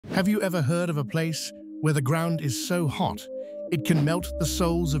Have you ever heard of a place where the ground is so hot it can melt the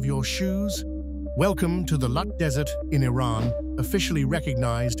soles of your shoes? Welcome to the Lut Desert in Iran, officially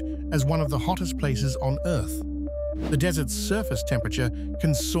recognized as one of the hottest places on Earth. The desert's surface temperature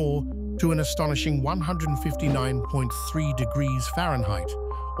can soar to an astonishing 159.3 degrees Fahrenheit,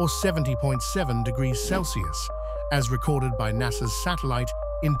 or 70.7 degrees Celsius, as recorded by NASA's satellite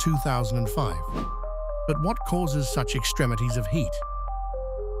in 2005. But what causes such extremities of heat?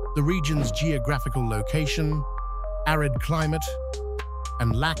 The region's geographical location, arid climate,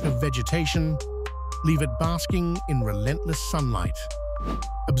 and lack of vegetation leave it basking in relentless sunlight,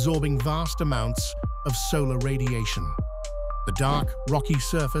 absorbing vast amounts of solar radiation. The dark, rocky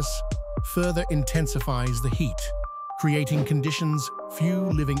surface further intensifies the heat, creating conditions few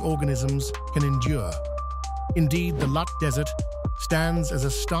living organisms can endure. Indeed, the Lut Desert stands as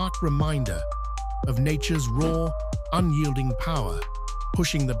a stark reminder of nature's raw, unyielding power,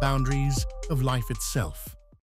 pushing the boundaries of life itself.